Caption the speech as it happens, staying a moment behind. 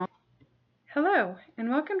Hello, and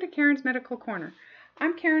welcome to Karen's Medical Corner.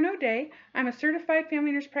 I'm Karen O'Day. I'm a certified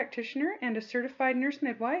family nurse practitioner and a certified nurse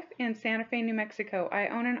midwife in Santa Fe, New Mexico. I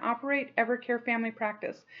own and operate Evercare Family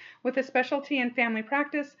Practice with a specialty in family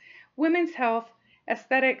practice, women's health,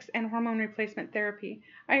 aesthetics, and hormone replacement therapy.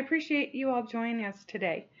 I appreciate you all joining us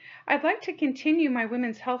today. I'd like to continue my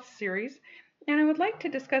women's health series, and I would like to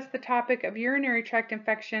discuss the topic of urinary tract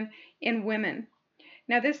infection in women.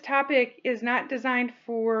 Now, this topic is not designed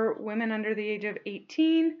for women under the age of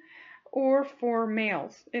 18 or for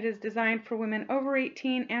males. It is designed for women over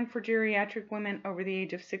 18 and for geriatric women over the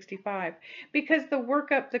age of 65 because the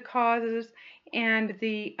workup, the causes, and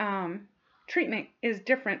the treatment is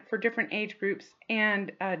different for different age groups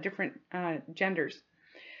and different genders.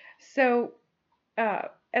 So,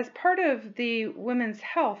 as part of the women's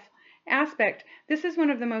health aspect, this is one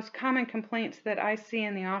of the most common complaints that I see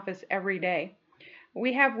in the office every day.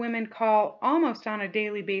 We have women call almost on a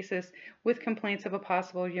daily basis with complaints of a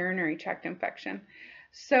possible urinary tract infection.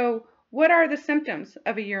 So what are the symptoms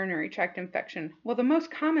of a urinary tract infection? Well, the most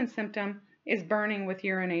common symptom is burning with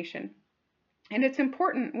urination. And it's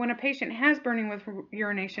important when a patient has burning with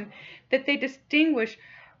urination that they distinguish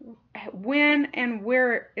when and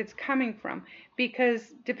where it's coming from,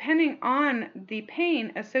 because depending on the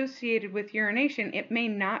pain associated with urination, it may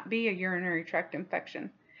not be a urinary tract infection.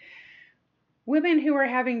 Women who are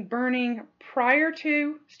having burning prior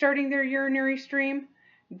to starting their urinary stream,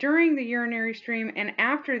 during the urinary stream, and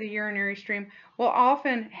after the urinary stream will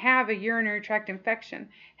often have a urinary tract infection.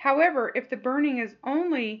 However, if the burning is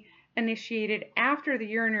only initiated after the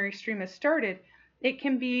urinary stream has started, it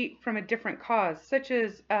can be from a different cause, such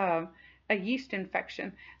as a yeast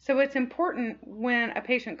infection. So it's important when a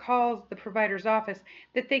patient calls the provider's office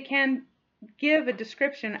that they can give a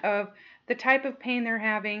description of the type of pain they're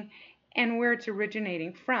having and where it's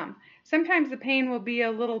originating from. Sometimes the pain will be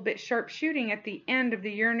a little bit sharp shooting at the end of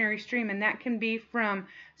the urinary stream, and that can be from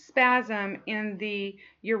spasm in the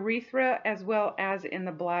urethra as well as in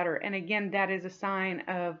the bladder. And again, that is a sign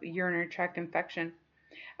of urinary tract infection.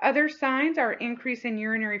 Other signs are increase in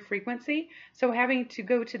urinary frequency, so having to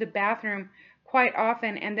go to the bathroom quite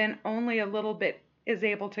often and then only a little bit is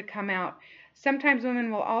able to come out. Sometimes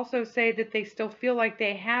women will also say that they still feel like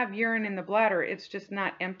they have urine in the bladder, it's just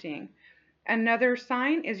not emptying. Another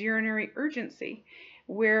sign is urinary urgency,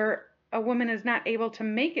 where a woman is not able to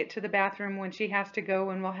make it to the bathroom when she has to go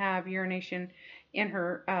and will have urination in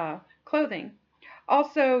her clothing.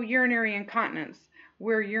 Also, urinary incontinence,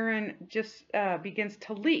 where urine just begins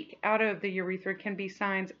to leak out of the urethra, can be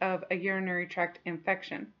signs of a urinary tract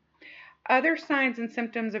infection. Other signs and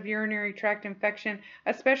symptoms of urinary tract infection,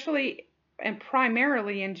 especially and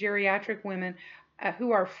primarily in geriatric women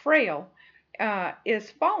who are frail, is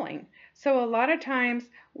falling. So a lot of times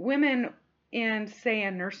women in, say,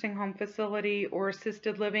 a nursing home facility or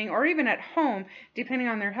assisted living or even at home, depending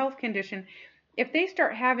on their health condition, if they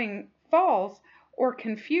start having falls or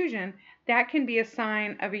confusion, that can be a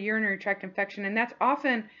sign of a urinary tract infection, and that's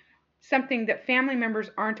often something that family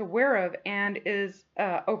members aren't aware of and is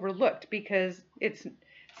overlooked because it's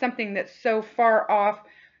something that's so far off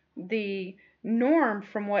the norm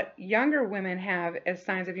from what younger women have as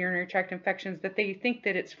signs of urinary tract infections that they think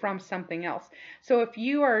that it's from something else. So if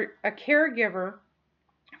you are a caregiver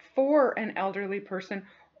for an elderly person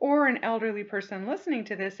or an elderly person listening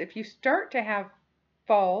to this, if you start to have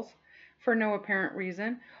falls for no apparent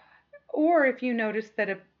reason, or if you notice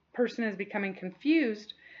that a person is becoming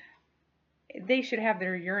confused, they should have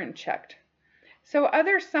their urine checked. So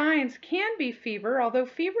other signs can be fever, although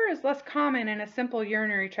fever is less common in a simple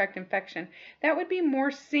urinary tract infection. That would be more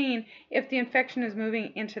seen if the infection is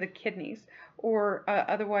moving into the kidneys, or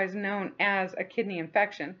otherwise known as a kidney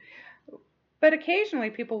infection. But occasionally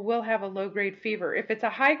people will have a low-grade fever. If it's a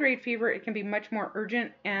high-grade fever, it can be much more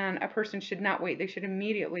urgent, and a person should not wait. They should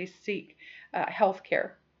immediately seek health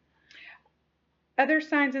care. Other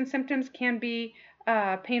signs and symptoms can be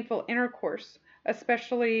painful intercourse,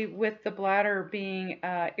 especially with the bladder being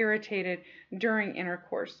irritated during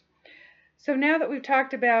intercourse. So now that we've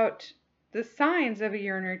talked about the signs of a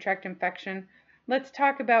urinary tract infection, let's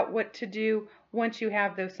talk about what to do once you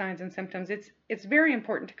have those signs and symptoms. It's very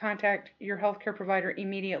important to contact your healthcare provider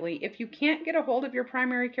immediately. If you can't get a hold of your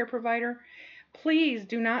primary care provider, please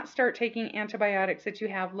do not start taking antibiotics that you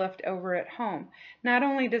have left over at home. Not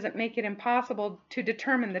only does it make it impossible to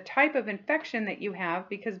determine the type of infection that you have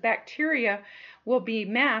because bacteria will be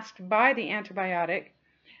masked by the antibiotic,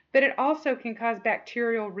 but it also can cause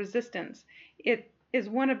bacterial resistance. It is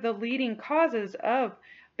one of the leading causes of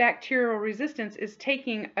bacterial resistance is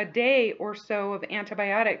taking a day or so of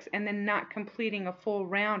antibiotics and then not completing a full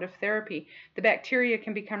round of therapy. The bacteria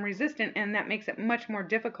can become resistant, and that makes it much more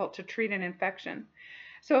difficult to treat an infection.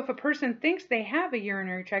 So if a person thinks they have a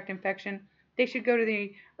urinary tract infection, they should go to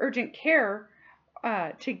the urgent care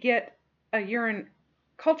to get a urine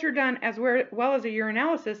culture done as well as a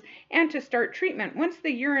urinalysis and to start treatment. Once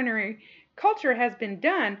the urinary culture has been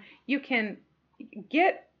done, you can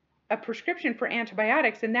get a prescription for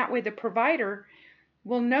antibiotics, and that way the provider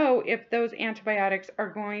will know if those antibiotics are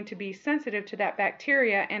going to be sensitive to that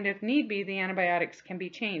bacteria, and if need be, the antibiotics can be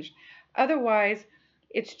changed. Otherwise,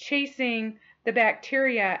 it's chasing the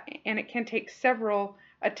bacteria, and it can take several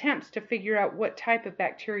attempts to figure out what type of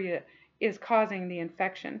bacteria is causing the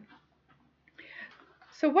infection.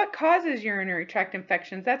 So what causes urinary tract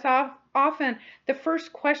infections? That's often the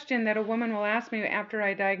first question that a woman will ask me after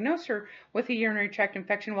I diagnose her with a urinary tract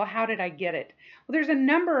infection. Well, how did I get it? Well, there's a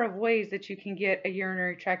number of ways that you can get a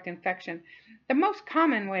urinary tract infection. The most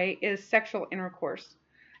common way is sexual intercourse.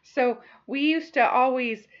 So we used to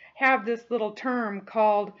always have this little term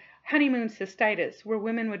called honeymoon cystitis, where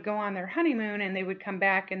women would go on their honeymoon and they would come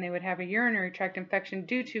back and they would have a urinary tract infection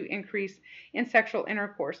due to increase in sexual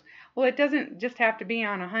intercourse. Well, it doesn't just have to be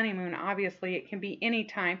on a honeymoon, obviously. It can be any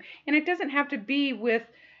time, and it doesn't have to be with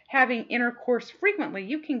having intercourse frequently.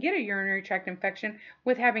 You can get a urinary tract infection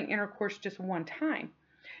with having intercourse just one time.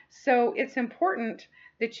 So it's important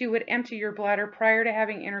that you would empty your bladder prior to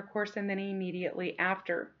having intercourse and then immediately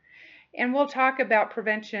after. And we'll talk about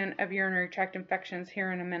prevention of urinary tract infections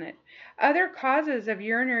here in a minute. Other causes of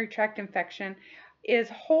urinary tract infection is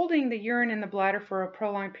holding the urine in the bladder for a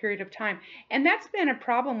prolonged period of time. And that's been a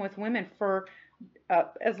problem with women for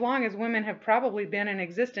as long as women have probably been in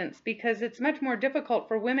existence, because it's much more difficult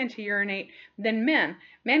for women to urinate than men.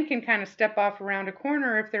 Men can kind of step off around a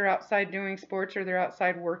corner if they're outside doing sports or they're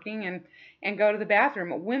outside working and go to the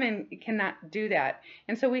bathroom. Women cannot do that.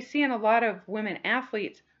 And so we see in a lot of women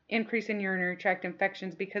athletes increase in urinary tract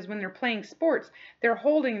infections because when they're playing sports, they're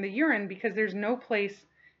holding the urine because there's no place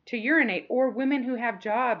to urinate. Or women who have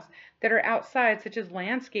jobs that are outside, such as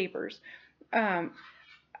landscapers.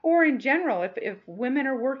 Or in general, if women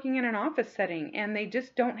are working in an office setting and they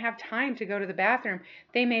just don't have time to go to the bathroom,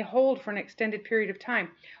 they may hold for an extended period of time.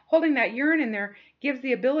 Holding that urine in there gives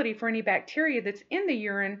the ability for any bacteria that's in the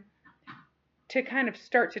urine to kind of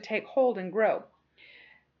start to take hold and grow.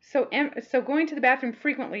 So going to the bathroom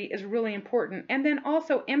frequently is really important. And then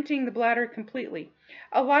also emptying the bladder completely.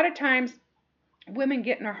 A lot of times women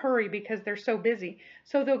get in a hurry because they're so busy.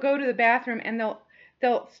 So they'll go to the bathroom and they'll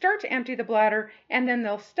start to empty the bladder, and then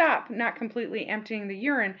they'll stop, not completely emptying the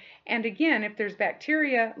urine. And again, if there's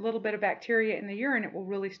bacteria, a little bit of bacteria in the urine, it will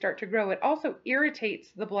really start to grow. It also irritates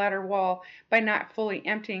the bladder wall by not fully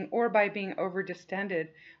emptying or by being over-distended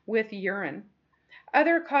with urine.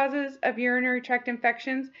 Other causes of urinary tract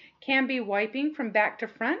infections can be wiping from back to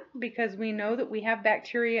front, because we know that we have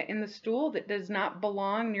bacteria in the stool that does not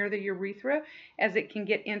belong near the urethra, as it can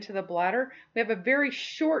get into the bladder. We have a very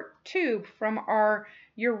short tube from our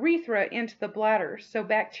urethra into the bladder, so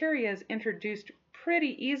bacteria is introduced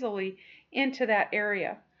pretty easily into that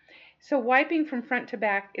area. So wiping from front to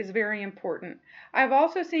back is very important. I've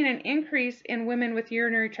also seen an increase in women with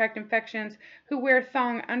urinary tract infections who wear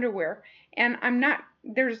thong underwear. And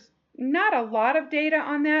there's not a lot of data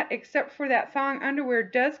on that, except for that thong underwear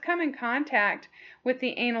does come in contact with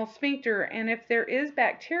the anal sphincter. And if there is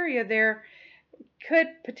bacteria there, could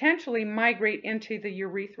potentially migrate into the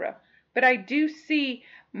urethra. But I do see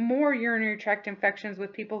more urinary tract infections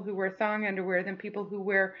with people who wear thong underwear than people who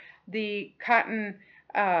wear the cotton,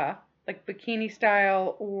 like bikini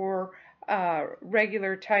style or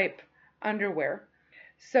regular type underwear.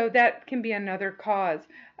 So that can be another cause.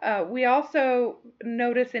 We also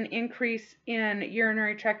notice an increase in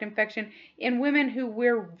urinary tract infection in women who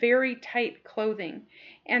wear very tight clothing.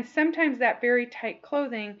 And sometimes that very tight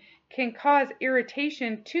clothing can cause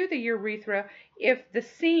irritation to the urethra if the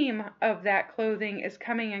seam of that clothing is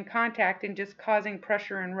coming in contact and just causing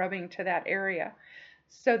pressure and rubbing to that area.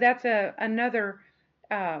 So that's another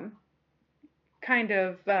kind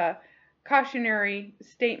of cautionary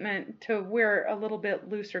statement to wear a little bit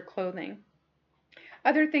looser clothing.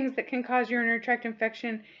 Other things that can cause urinary tract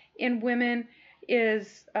infection in women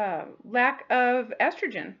is lack of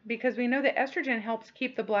estrogen, because we know that estrogen helps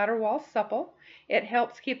keep the bladder wall supple. It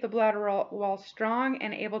helps keep the bladder wall strong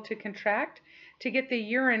and able to contract to get the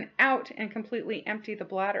urine out and completely empty the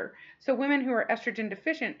bladder. So women who are estrogen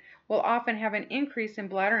deficient will often have an increase in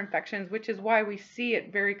bladder infections, which is why we see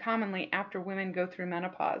it very commonly after women go through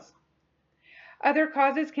menopause. Other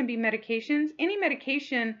causes can be medications. Any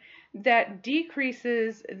medication that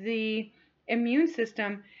decreases the immune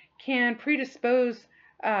system can predispose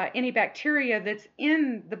any bacteria that's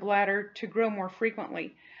in the bladder to grow more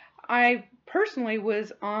frequently. I personally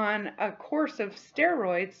was on a course of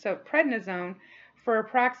steroids, so prednisone, for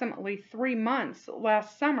approximately 3 months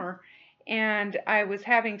last summer, and I was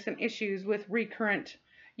having some issues with recurrent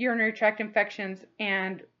urinary tract infections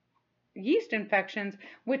and yeast infections,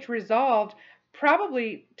 which resolved.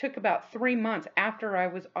 Probably took about 3 months after I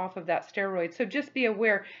was off of that steroid. So just be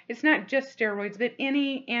aware, it's not just steroids, but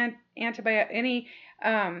any antibiotic, any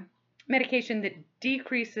medication that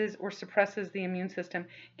decreases or suppresses the immune system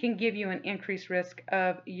can give you an increased risk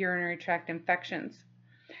of urinary tract infections.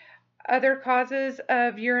 Other causes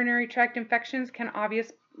of urinary tract infections can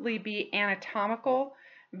obviously be anatomical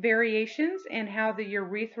variations in how the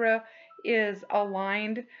urethra is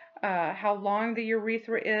aligned, how long the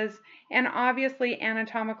urethra is, and obviously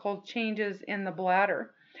anatomical changes in the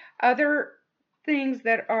bladder. Other things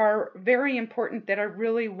that are very important that I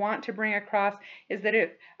really want to bring across is that if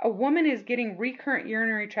a woman is getting recurrent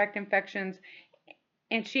urinary tract infections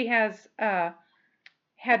and she has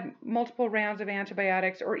had multiple rounds of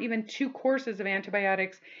antibiotics or even 2 courses of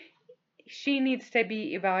antibiotics, she needs to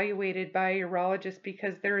be evaluated by a urologist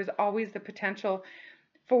because there is always the potential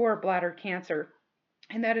for bladder cancer.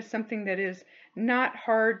 And that is something that is not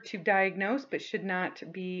hard to diagnose but should not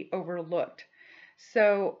be overlooked.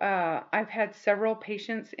 So I've had several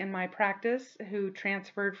patients in my practice who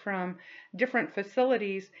transferred from different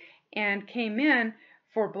facilities and came in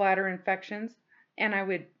for bladder infections, and I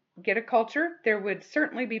would get a culture. There would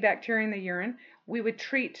certainly be bacteria in the urine. We would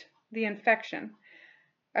treat the infection.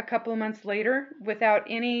 A couple of months later, without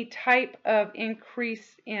any type of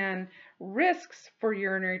increase in risks for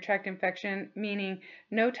urinary tract infection, meaning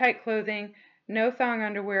no tight clothing, no thong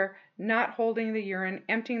underwear, not holding the urine,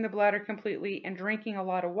 emptying the bladder completely, and drinking a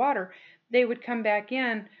lot of water, they would come back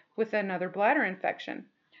in with another bladder infection.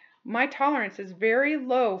 My tolerance is very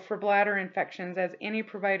low for bladder infections, as any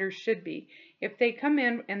provider should be. If they come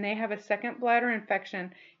in and they have a second bladder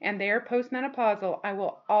infection and they are postmenopausal, I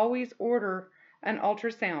will always order an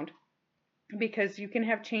ultrasound, because you can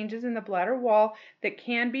have changes in the bladder wall that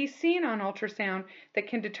can be seen on ultrasound that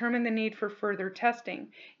can determine the need for further testing.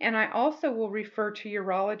 And I also will refer to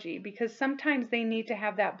urology because sometimes they need to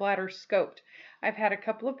have that bladder scoped. I've had a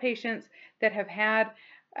couple of patients that have had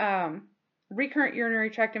recurrent urinary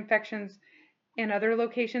tract infections in other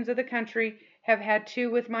locations of the country, have had 2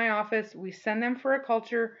 with my office. We send them for a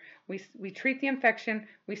culture, we treat the infection,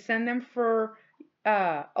 we send them for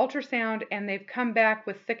ultrasound, and they've come back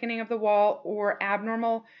with thickening of the wall or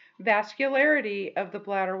abnormal vascularity of the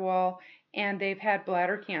bladder wall, and they've had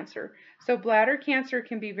bladder cancer. So bladder cancer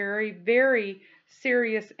can be very, very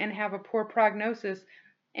serious and have a poor prognosis,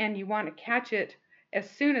 and you want to catch it as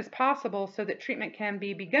soon as possible so that treatment can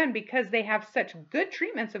be begun, because they have such good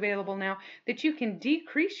treatments available now that you can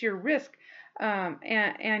decrease your risk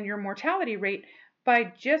and your mortality rate by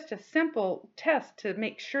just a simple test to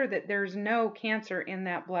make sure that there's no cancer in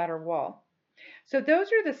that bladder wall. So those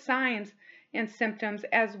are the signs and symptoms,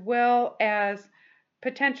 as well as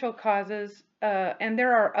potential causes, and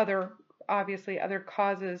there are obviously other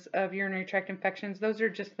causes of urinary tract infections. Those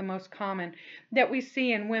are just the most common that we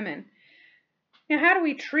see in women. Now, how do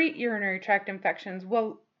we treat urinary tract infections?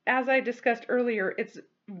 Well, as I discussed earlier, it's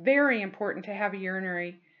very important to have a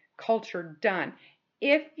urinary culture done.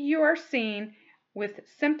 If you are seen with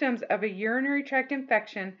symptoms of a urinary tract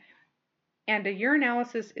infection and a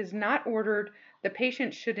urinalysis is not ordered, the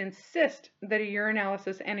patient should insist that a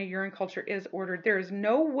urinalysis and a urine culture is ordered. There is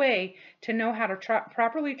no way to know how to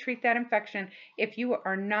properly treat that infection if you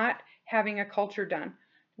are not having a culture done.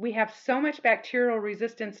 We have so much bacterial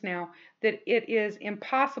resistance now that it is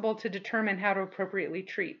impossible to determine how to appropriately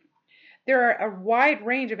treat. There are a wide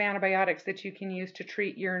range of antibiotics that you can use to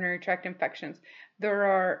treat urinary tract infections. There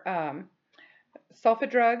are sulfa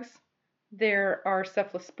drugs, there are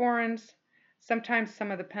cephalosporins, sometimes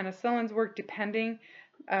some of the penicillins work depending.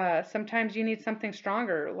 Sometimes you need something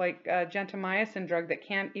stronger like a gentamicin drug that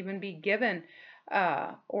can't even be given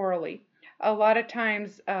orally. A lot of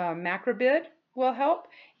times macrobid will help,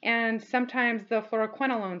 and sometimes the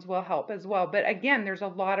fluoroquinolones will help as well. But again, there's a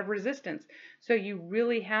lot of resistance. So you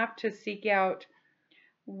really have to seek out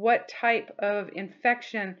what type of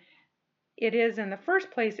infection it is in the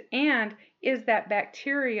first place, and is that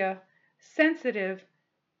bacteria sensitive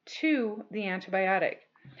to the antibiotic.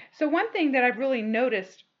 So one thing that I've really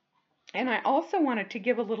noticed, and I also wanted to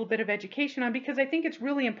give a little bit of education on because I think it's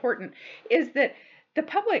really important, is that the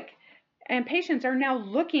public and patients are now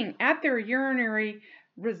looking at their urinary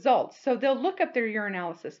results. So they'll look up their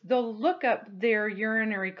urinalysis, they'll look up their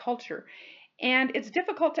urinary culture, and it's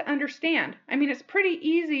difficult to understand. I mean, it's pretty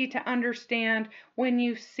easy to understand when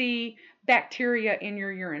you see bacteria in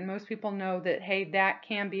your urine. Most people know that, hey, that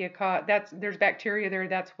can be a cause, there's bacteria there,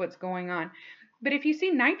 that's what's going on. But if you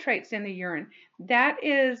see nitrates in the urine, that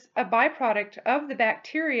is a byproduct of the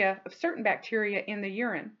bacteria, of certain bacteria in the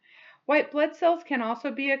urine. White blood cells can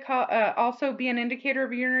also be an indicator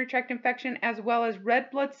of a urinary tract infection, as well as red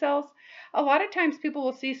blood cells. A lot of times people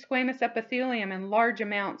will see squamous epithelium in large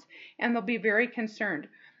amounts and they'll be very concerned.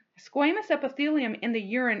 Squamous epithelium in the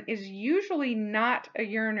urine is usually not a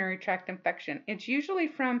urinary tract infection. It's usually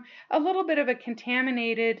from a little bit of a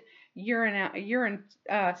contaminated urine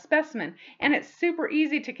specimen, and it's super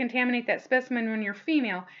easy to contaminate that specimen when you're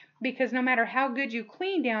female, because no matter how good you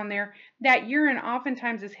clean down there, that urine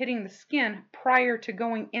oftentimes is hitting the skin prior to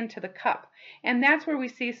going into the cup, and that's where we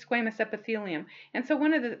see squamous epithelium. And so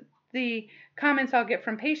one of the comments I'll get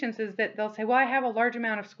from patients is that they'll say, well, I have a large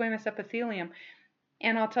amount of squamous epithelium,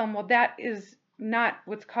 and I'll tell them, well, that is not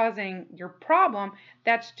what's causing your problem.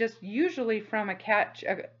 That's just usually from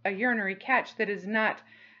a urinary catch that is not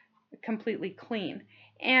completely clean.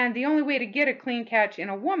 And the only way to get a clean catch in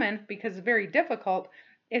a woman, because it's very difficult,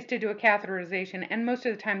 is to do a catheterization, and most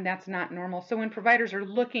of the time that's not normal. So when providers are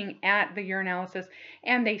looking at the urinalysis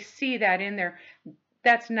and they see that in there,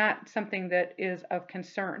 that's not something that is of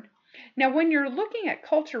concern. Now, when you're looking at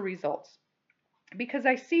culture results, because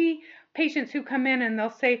I see patients who come in and they'll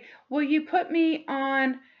say, well, you put me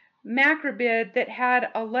on macrobid that had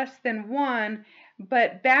a less than 1,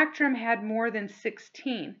 but Bactrim had more than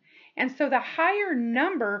 16. And so the higher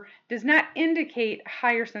number does not indicate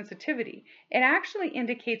higher sensitivity. It actually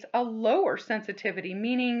indicates a lower sensitivity,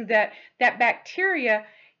 meaning that that bacteria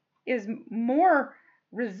is more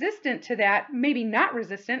resistant to that, maybe not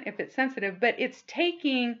resistant if it's sensitive, but it's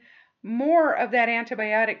taking more of that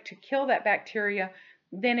antibiotic to kill that bacteria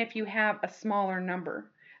than if you have a smaller number.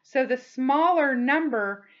 So the smaller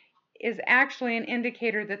number is actually an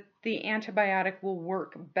indicator that the antibiotic will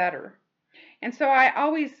work better. And so I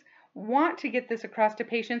always want to get this across to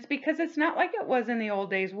patients, because it's not like it was in the old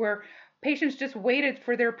days where patients just waited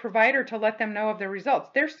for their provider to let them know of the results.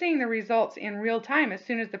 They're seeing the results in real time as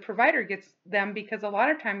soon as the provider gets them, because a lot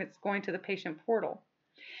of time it's going to the patient portal.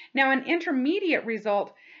 Now, an intermediate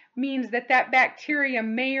result means that that bacteria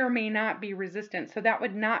may or may not be resistant, so that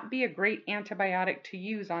would not be a great antibiotic to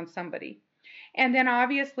use on somebody. And then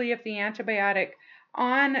obviously if the antibiotic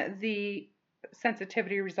on the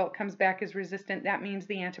sensitivity result comes back as resistant, that means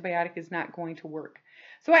the antibiotic is not going to work.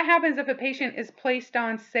 So what happens if a patient is placed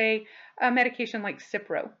on, say, a medication like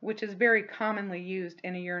Cipro, which is very commonly used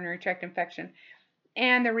in a urinary tract infection,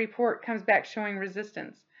 and the report comes back showing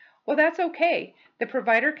resistance? Well, that's okay. The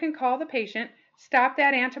provider can call the patient, stop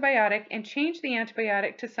that antibiotic, and change the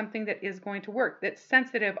antibiotic to something that is going to work, that's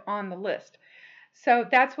sensitive on the list. So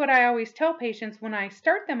that's what I always tell patients when I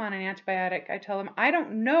start them on an antibiotic. I tell them, I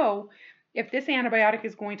don't know if this antibiotic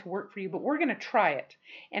is going to work for you, but we're going to try it.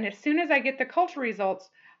 And as soon as I get the culture results,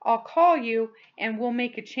 I'll call you and we'll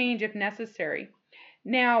make a change if necessary.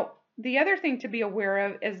 Now, the other thing to be aware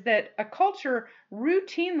of is that a culture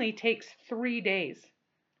routinely takes 3 days.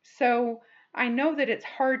 So I know that it's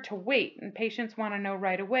hard to wait and patients want to know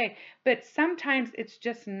right away, but sometimes it's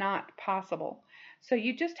just not possible. So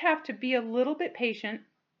you just have to be a little bit patient.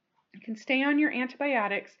 You can stay on your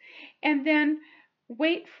antibiotics and then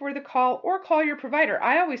wait for the call, or call your provider.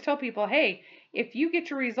 I always tell people, hey, if you get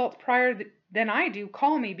your results prior than I do,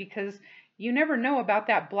 call me, because you never know about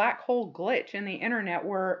that black hole glitch in the internet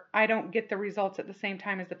where I don't get the results at the same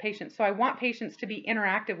time as the patient. So I want patients to be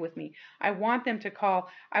interactive with me. I want them to call.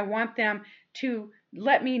 I want them to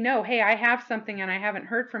let me know, hey, I have something and I haven't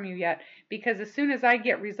heard from you yet, because as soon as I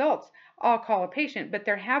get results, I'll call a patient. But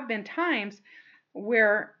there have been times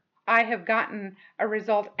where I have gotten a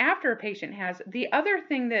result after a patient has. The other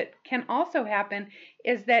thing that can also happen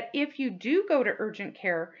is that if you do go to urgent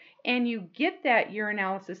care and you get that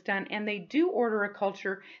urinalysis done and they do order a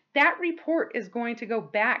culture, that report is going to go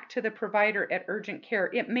back to the provider at urgent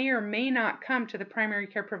care. It may or may not come to the primary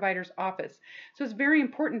care provider's office. So it's very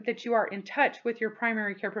important that you are in touch with your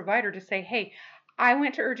primary care provider to say, hey, I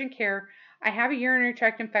went to urgent care, I have a urinary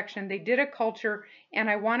tract infection, they did a culture, and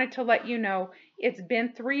I wanted to let you know it's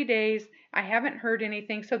been 3 days, I haven't heard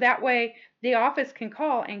anything. So that way the office can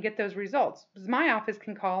call and get those results. Because my office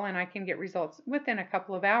can call and I can get results within a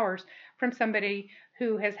couple of hours from somebody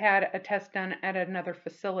who has had a test done at another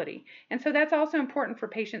facility. And so that's also important for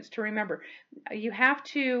patients to remember. You have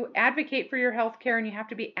to advocate for your health care and you have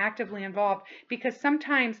to be actively involved, because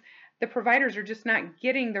sometimes the providers are just not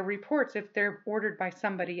getting the reports if they're ordered by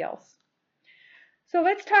somebody else. So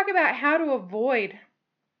let's talk about how to avoid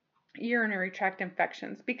urinary tract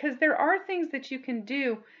infections, because there are things that you can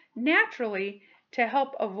do naturally to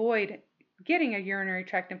help avoid getting a urinary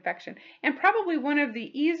tract infection. And probably one of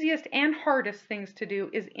the easiest and hardest things to do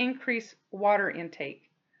is increase water intake.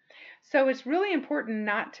 So it's really important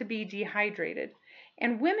not to be dehydrated.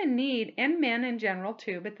 And women need, and men in general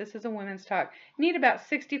too, but this is a women's talk, need about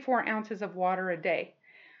 64 ounces of water a day.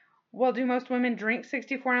 Well, do most women drink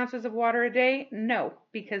 64 ounces of water a day? No,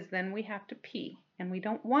 because then we have to pee. And we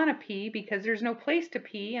don't want to pee because there's no place to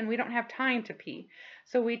pee and we don't have time to pee.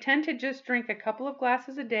 So we tend to just drink a couple of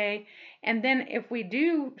glasses a day. And then if we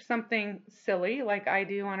do something silly, like I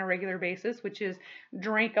do on a regular basis, which is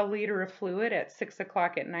drink a liter of fluid at 6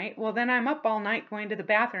 o'clock at night, well, then I'm up all night going to the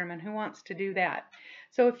bathroom, and who wants to do that?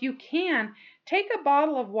 So if you can, take a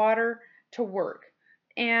bottle of water to work.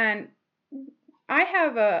 And I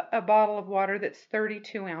have a bottle of water that's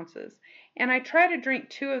 32 ounces, and I try to drink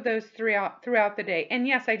 2 of those throughout the day. And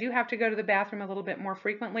yes, I do have to go to the bathroom a little bit more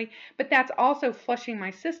frequently, but that's also flushing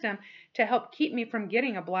my system to help keep me from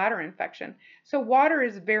getting a bladder infection. So water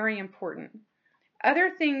is very important.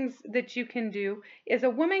 Other things that you can do is a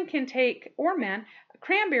woman can take, or men,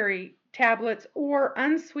 cranberry tablets or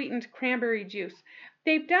unsweetened cranberry juice.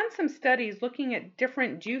 They've done some studies looking at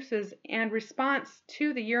different juices and response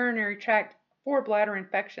to the urinary tract for bladder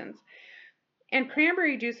infections. And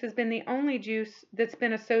cranberry juice has been the only juice that's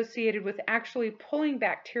been associated with actually pulling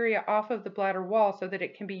bacteria off of the bladder wall so that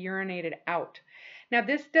it can be urinated out. Now,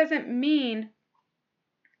 this doesn't mean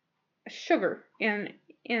sugar in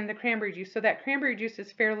the cranberry juice, so that cranberry juice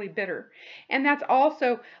is fairly bitter. And that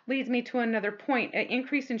also leads me to another point. An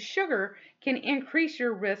increase in sugar can increase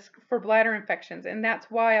your risk for bladder infections, and that's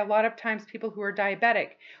why a lot of times people who are diabetic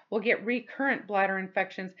will get recurrent bladder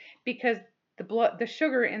infections, because the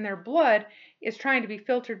sugar in their blood is trying to be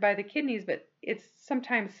filtered by the kidneys, but it's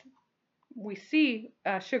sometimes we see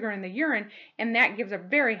sugar in the urine, and that gives a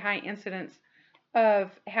very high incidence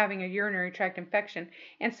of having a urinary tract infection.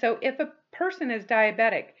 And so if a person is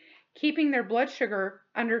diabetic, keeping their blood sugar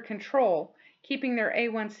under control, keeping their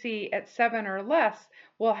A1C at 7 or less,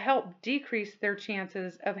 will help decrease their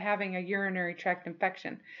chances of having a urinary tract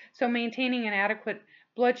infection. So maintaining an adequate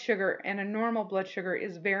blood sugar and a normal blood sugar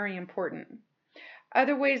is very important.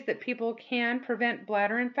 Other ways that people can prevent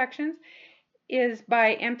bladder infections is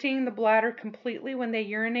by emptying the bladder completely when they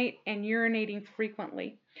urinate and urinating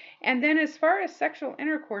frequently. And then as far as sexual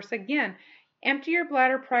intercourse, again, empty your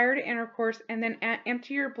bladder prior to intercourse and then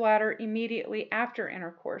empty your bladder immediately after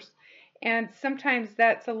intercourse. And sometimes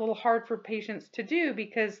that's a little hard for patients to do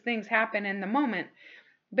because things happen in the moment.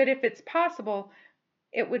 But if it's possible,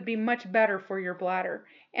 it would be much better for your bladder.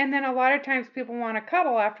 And then a lot of times people want to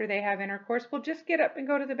cuddle after they have intercourse. Well, just get up and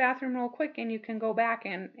go to the bathroom real quick and you can go back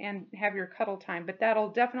and have your cuddle time. But that'll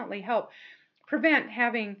definitely help prevent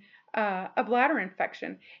having a bladder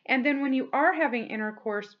infection. And then when you are having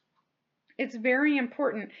intercourse, it's very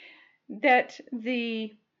important that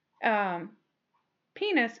the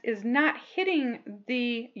penis is not hitting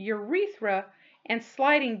the urethra and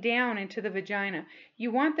sliding down into the vagina.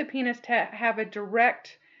 You want the penis to have a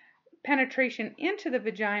direct penetration into the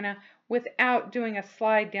vagina without doing a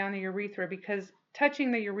slide down the urethra, because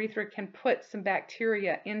touching the urethra can put some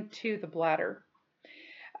bacteria into the bladder.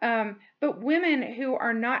 But women who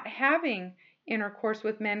are not having intercourse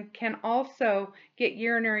with men can also get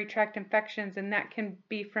urinary tract infections, and that can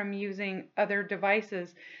be from using other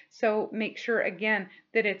devices. So make sure again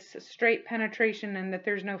that it's straight penetration and that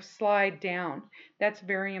there's no slide down. That's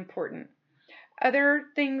very important. Other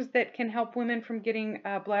things that can help women from getting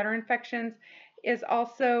bladder infections is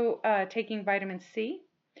also taking vitamin C.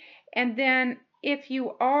 And then if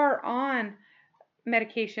you are on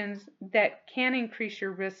medications that can increase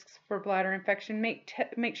your risks for bladder infection,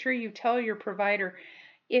 make sure you tell your provider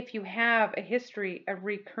if you have a history of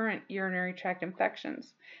recurrent urinary tract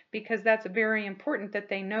infections, because that's very important that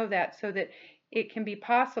they know that, so that it can be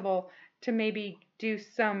possible to maybe do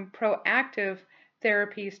some proactive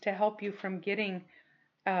therapies to help you from getting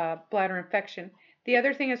bladder infection. The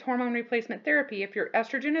other thing is hormone replacement therapy. If your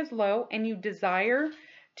estrogen is low and you desire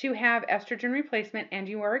to have estrogen replacement and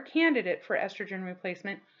you are a candidate for estrogen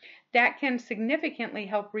replacement, that can significantly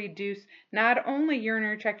help reduce not only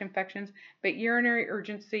urinary tract infections, but urinary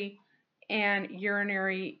urgency and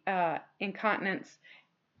urinary incontinence,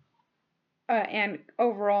 and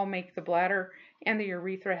overall make the bladder and the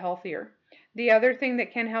urethra healthier. The other thing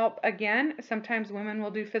that can help, again, sometimes women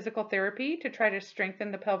will do physical therapy to try to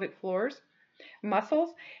strengthen the pelvic floors,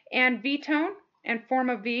 muscles, and V-tone and Form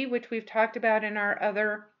of V, which we've talked about in our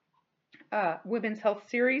other Women's Health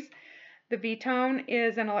Series. The V-Tone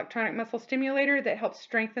is an electronic muscle stimulator that helps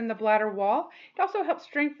strengthen the bladder wall. It also helps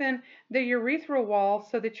strengthen the urethral wall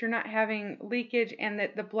so that you're not having leakage and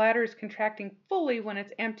that the bladder is contracting fully when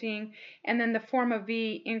it's emptying. And then the Forma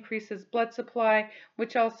V increases blood supply,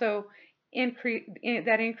 which also increase in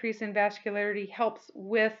vascularity helps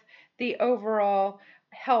with the overall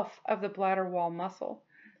health of the bladder wall muscle.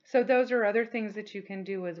 So those are other things that you can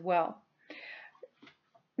do as well.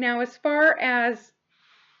 Now, as far as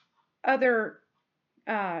other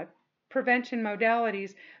prevention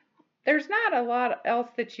modalities, there's not a lot else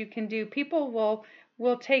that you can do. People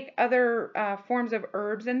will take other forms of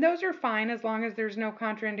herbs, and those are fine as long as there's no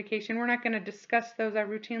contraindication. We're not going to discuss those. I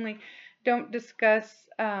routinely don't discuss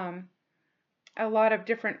a lot of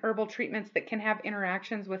different herbal treatments that can have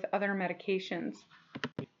interactions with other medications.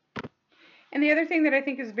 And the other thing that I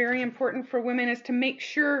think is very important for women is to make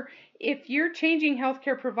sure, if you're changing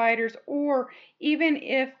healthcare providers, or even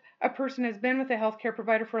if a person has been with a healthcare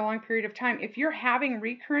provider for a long period of time, if you're having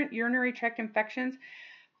recurrent urinary tract infections,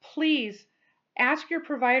 please ask your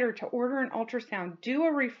provider to order an ultrasound. Do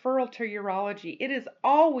a referral to urology. It is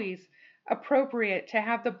always appropriate to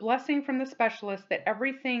have the blessing from the specialist that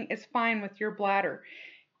everything is fine with your bladder.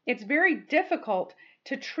 It's very difficult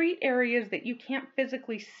to treat areas that you can't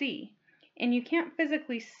physically see. And you can't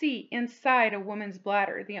physically see inside a woman's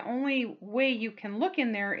bladder. The only way you can look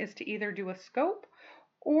in there is to either do a scope,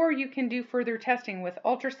 or you can do further testing with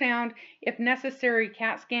ultrasound, if necessary,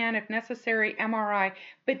 CAT scan, if necessary, MRI.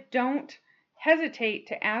 But don't hesitate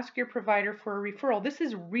to ask your provider for a referral. This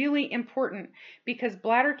is really important because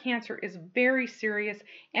bladder cancer is very serious,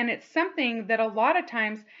 and it's something that a lot of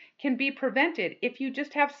times can be prevented if you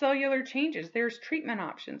just have cellular changes. There's treatment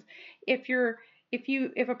options.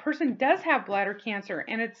 If a person does have bladder cancer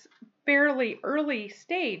and it's fairly early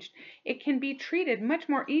staged, it can be treated much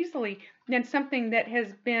more easily than something that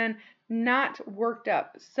has been not worked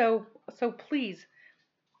up. So please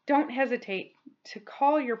don't hesitate to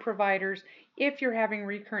call your providers if you're having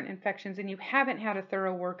recurrent infections and you haven't had a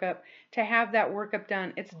thorough workup, to have that workup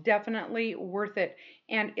done. It's definitely worth it,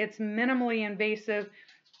 and it's minimally invasive,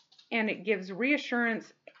 and it gives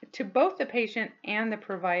reassurance to both the patient and the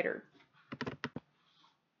provider.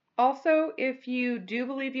 Also, if you do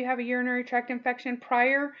believe you have a urinary tract infection,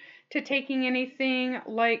 prior to taking anything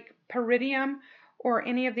like pyridium or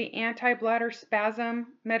any of the anti-bladder spasm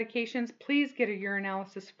medications, please get a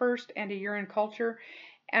urinalysis first and a urine culture,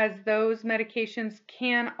 as those medications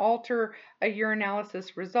can alter a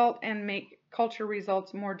urinalysis result and make culture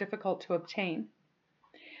results more difficult to obtain.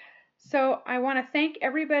 So I want to thank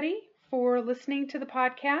everybody for listening to the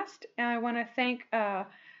podcast, and I want to thank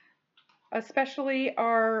especially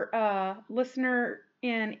our listener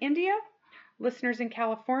in India, listeners in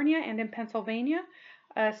California and in Pennsylvania.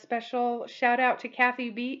 A special shout out to Kathy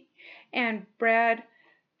B and Brad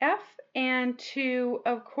F, and to,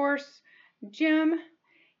 of course, Jim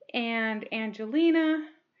and Angelina,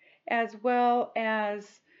 as well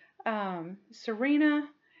as Serena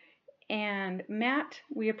and Matt.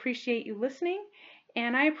 We appreciate you listening.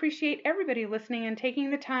 And I appreciate everybody listening and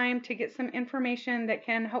taking the time to get some information that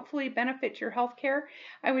can hopefully benefit your health care.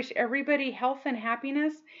 I wish everybody health and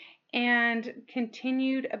happiness and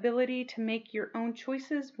continued ability to make your own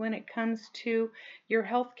choices when it comes to your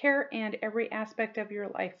health care and every aspect of your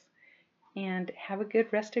life. And have a good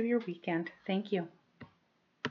rest of your weekend. Thank you.